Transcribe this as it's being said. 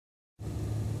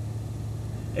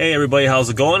Hey everybody, how's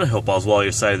it going? I hope all's well on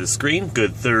your side of the screen.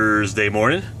 Good Thursday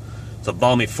morning. It's a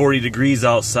balmy 40 degrees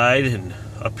outside and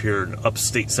up here in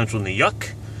upstate central New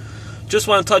York. Just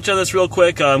want to touch on this real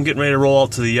quick. I'm getting ready to roll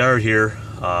out to the yard here.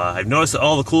 I've noticed that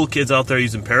all the cool kids out there are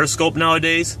using Periscope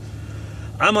nowadays.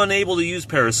 I'm unable to use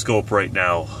Periscope right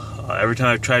now. Every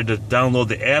time I've tried to download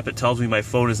the app, it tells me my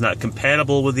phone is not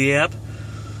compatible with the app,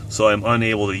 so I'm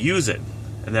unable to use it.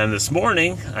 And then this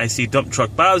morning, I see Dump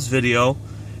Truck Bob's video,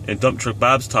 and Dump Truck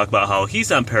Bob's talk about how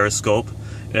he's on Periscope.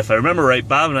 And if I remember right,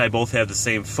 Bob and I both have the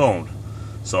same phone.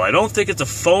 So I don't think it's a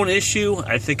phone issue.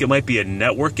 I think it might be a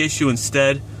network issue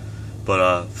instead.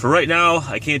 But for right now,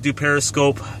 I can't do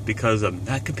Periscope because I'm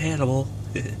not compatible.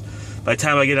 By the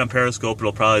time I get on Periscope,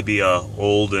 it'll probably be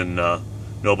old and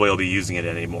nobody will be using it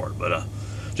anymore. But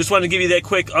just wanted to give you that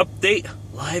quick update.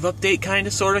 Live update, kind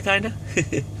of, sort of, kind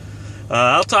of.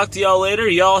 I'll talk to y'all later.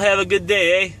 Y'all have a good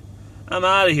day, eh? I'm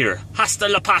out of here. Hasta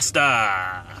la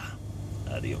pasta.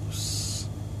 Adios.